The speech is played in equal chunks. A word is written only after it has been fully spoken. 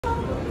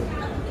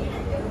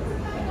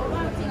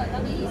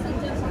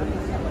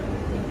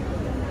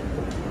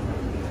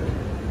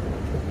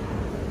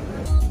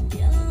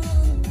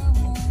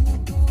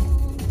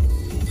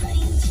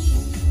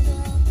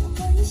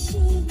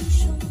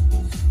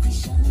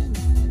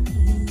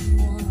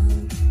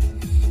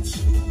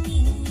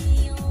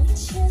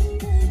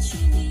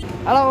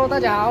Hello， 大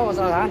家好，我是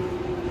老谭。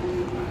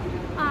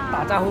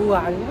打招呼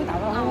啊！你会打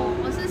招呼？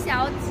我是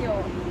小九。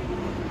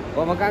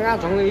我们刚刚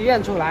从医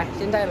院出来，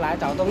现在来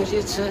找东西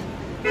吃。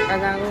刚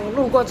刚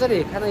路过这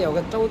里，看到有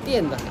个粥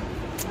店的，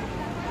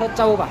喝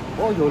粥吧。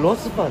哦，有螺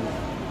蛳粉。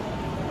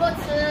不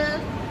吃。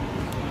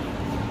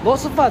螺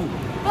蛳粉。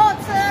不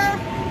吃。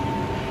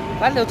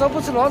来柳州不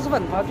吃螺蛳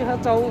粉，跑去喝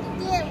粥。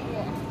店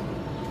我。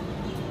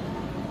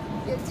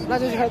那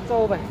就去喝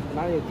粥呗，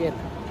哪里有店？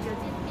有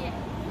店。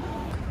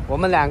我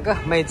们两个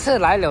每次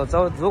来柳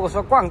州，如果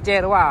说逛街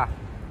的话，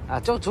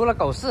就除了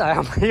狗市，好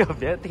像没有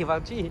别的地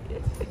方去。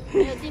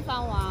没有地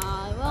方玩，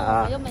因为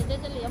我们又没在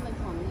这里，又没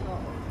朋友。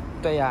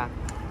对呀，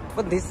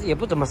问题是也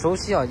不怎么熟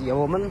悉哦。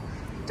我们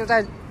就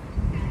在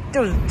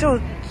就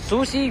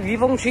熟悉余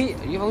丰区，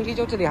余丰区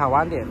就这里好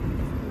玩点。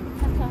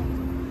看看。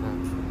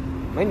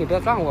美女不要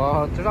撞我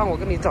哦，就让我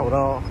跟你走了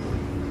哦。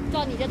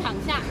撞你就躺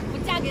下，不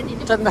嫁给你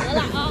就真的不得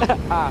了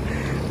啊！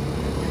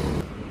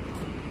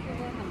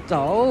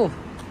走，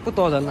不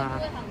多人啊。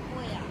会很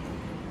贵啊。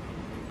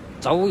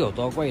粥有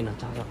多贵呢？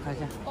找找看一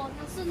下。哦，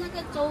它是那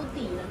个粥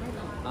底的那种。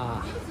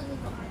是那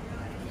种。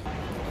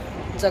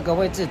这个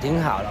位置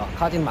挺好的，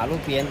靠近马路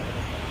边。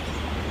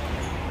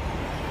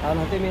然后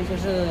呢，对面就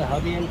是河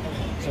边，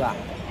是吧？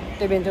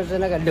对面就是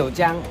那个柳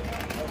江。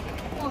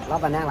老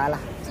板娘来了。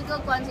这个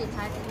观景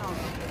台挺好的。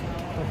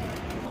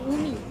五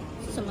米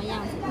是什么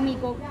样子？米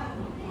锅。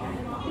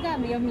这个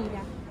没有米的。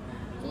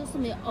这个是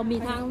没有米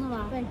汤是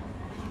吗？对。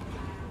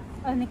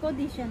你锅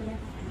底选了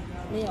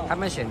没有？他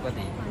们选锅底。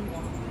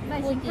那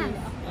你看的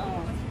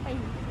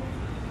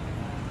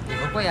也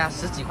不贵啊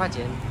，10几块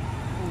钱。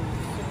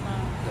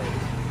对。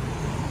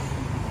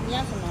你要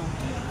什么？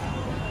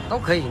都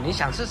可以，你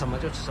想吃什么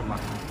就吃什么。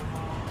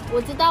我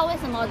知道为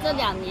什么这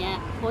2年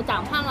我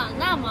长胖了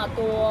那么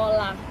多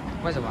了。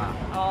为什么？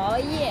熬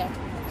夜。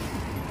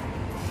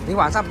你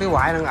晚上比我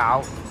还能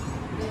熬。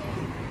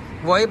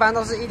我一般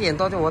都是1点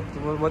多就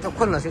我就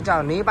困了睡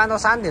觉，你一般都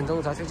3点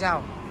钟才睡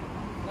觉。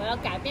我要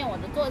改变我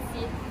的作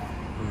息。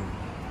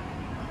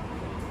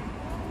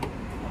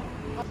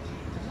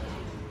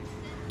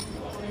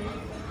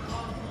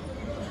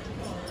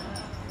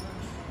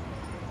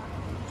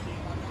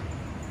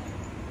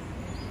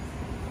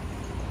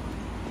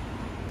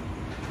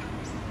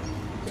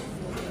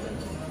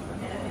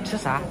吃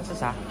啥？吃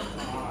啥？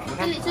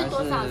这里是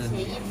多少钱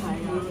一盘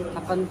呢？它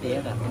分叠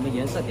的，我们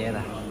颜色叠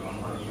的。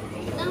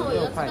那我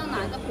要知道哪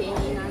个便宜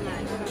哪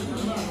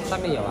个？上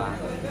面有啊，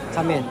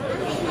上面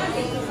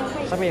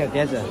有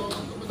碟子，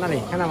那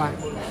里看到吗？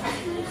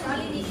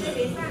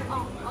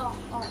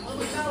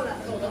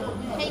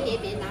黑碟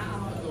别拿啊！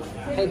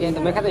黑碟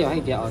都没看到有黑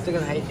碟哦，这个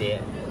是黑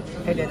碟，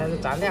黑碟它是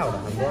炸料的，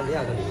很多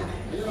料在里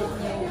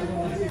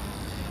面。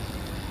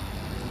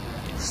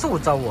素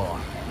粥哦。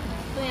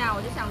对呀，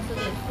我就想吃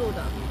点素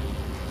的。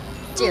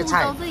芥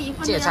菜粥，这一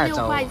份就要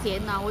6块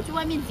钱呢，我去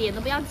外面捡都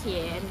不要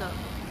钱的，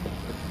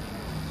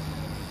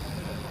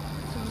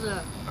是不是？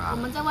我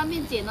们在外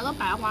面捡那个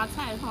白花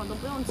菜，他们都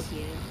不用钱。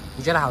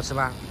你觉得好吃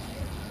吗？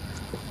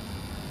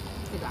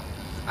这个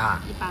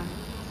一般。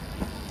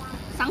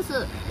上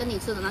次跟你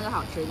吃的那个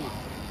好吃一点。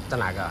在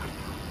哪个？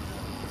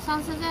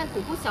上次在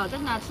古布小镇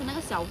吃那个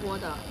小锅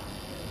的。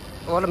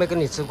我都没跟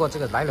你吃过这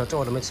个，来柳州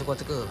我都没吃过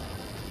这个。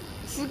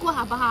吃过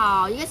好不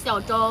好？一个小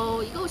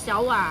粥，一个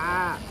小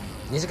碗。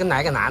你是跟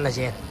哪一个男的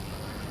先？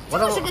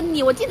就是跟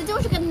你，我记得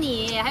就是跟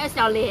你，还有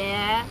小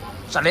莲。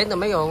小莲都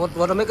没有，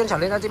我都没跟小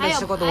莲在这边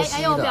吃过东西的。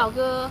还有表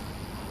哥。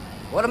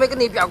我都没跟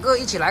你表哥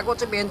一起来过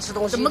这边吃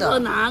东西的。怎么可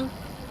能？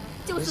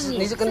就是你。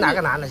你是跟哪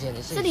个男的先？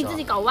是你自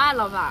己搞忘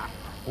了吧？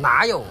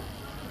哪有？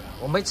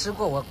我没吃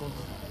过，我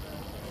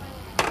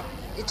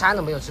一餐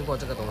都没有吃过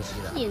这个东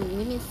西的。你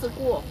明明吃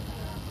过，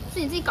是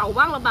你自己搞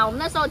忘了吧？我们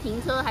那时候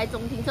停车还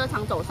从停车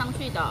场走上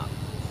去的。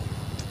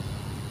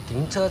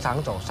停车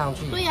场走上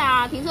去？对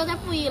呀，停车在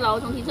负1楼，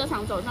从停车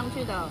场走上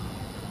去的。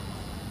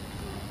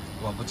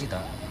我不记得。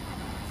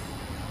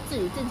是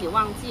你自己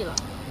忘记了。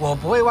我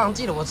不会忘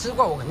记的，我吃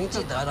过，我肯定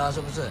记得的，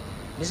是不是？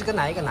你是跟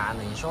哪一个男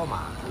的？你说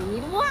嘛。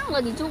你忘了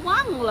你就忘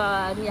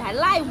了，你还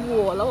赖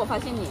我了，我发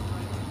现你。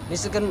你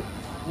是跟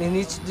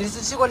你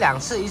是吃过2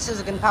次，一次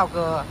是跟炮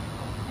哥，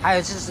还有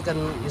一次是跟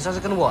你说是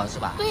跟我是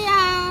吧？对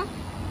呀。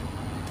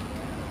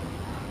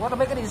我都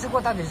没跟你吃过，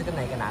到底是跟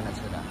哪个男的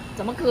吃的？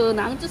怎么可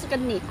能？就是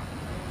跟你。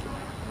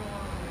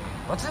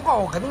我吃过，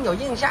我肯定有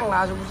印象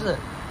啦，是不是？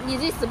你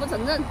自己死不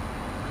承认。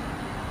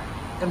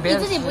跟别人。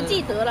你自己不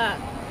记得了。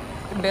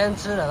跟别人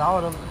吃了，然后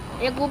呢？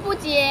古布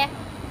街。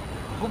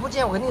古布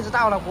街我肯定知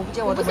道了，古布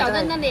街我都没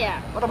在那里。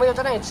我都没有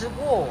在那里吃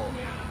过。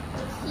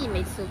屁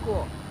没吃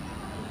过。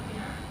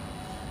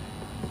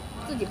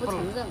自己不承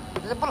认。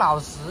你是不老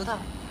实的。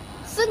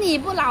是你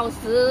不老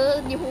实，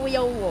你忽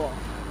悠我。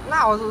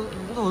那我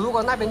如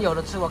果那边有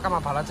的吃，我干嘛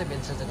跑到这边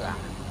吃这个啊？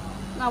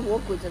那我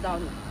鬼知道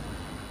呢。